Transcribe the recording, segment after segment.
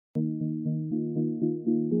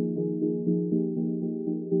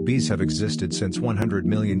Bees have existed since 100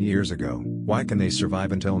 million years ago. Why can they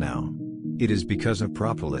survive until now? It is because of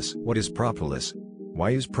propolis. What is propolis? Why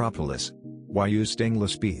use propolis? Why use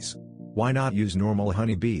stingless bees? Why not use normal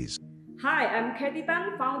honey bees? Hi, I'm Kathy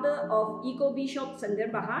Tan, founder of Eco Bee Shop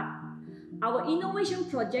Sdn Bhd. Our innovation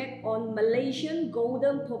project on Malaysian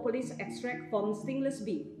golden propolis extract from stingless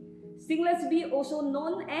bee. Stingless bee, also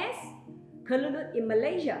known as Kelulut in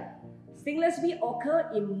Malaysia. Stingless bee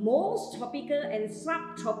occur in most tropical and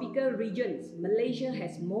subtropical regions. Malaysia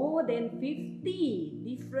has more than 50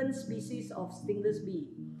 different species of stingless bee.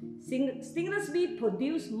 Stingless bee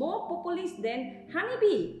produce more propolis than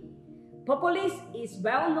honeybee. Propolis is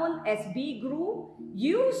well known as bee glue,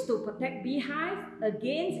 used to protect beehives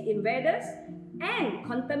against invaders and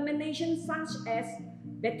contamination such as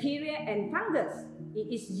bacteria and fungus.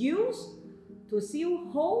 It is used to seal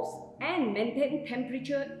holes and maintain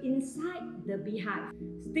temperature inside the beehive.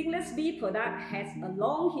 Stingless bee product has a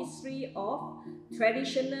long history of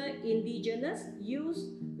traditional indigenous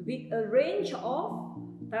use with a range of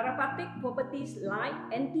therapeutic properties like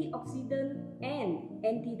antioxidant and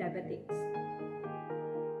antidiabetics.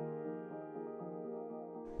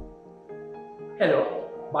 Hello,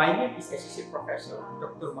 my name is Associate Professor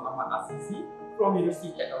Dr. Muhammad Azizi from University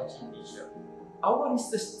of Technology Malaysia. Our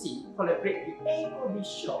research team collaborates with Eco Bee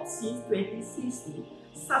Shop since 2016,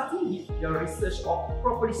 starting with the research of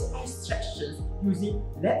propolis extractions using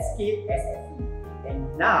large-scale SFE.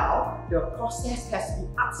 And now, the process has been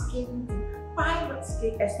upscaled to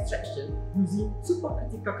pilot-scale extraction using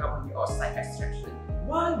supercritical carbon dioxide extraction.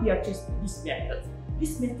 Why we are choosing this method?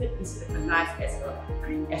 This method is recognized as a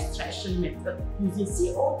green extraction method using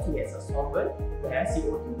CO2 as a solvent, where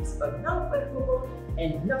CO2 is a non-flammable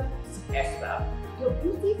and non-toxic as well. The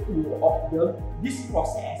beautiful of this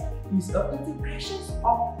process is the integration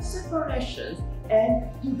of separations and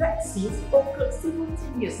vaccines occur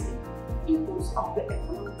simultaneously. In terms of the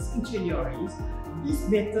economics engineering, this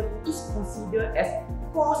method is considered as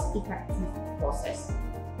cost-effective process.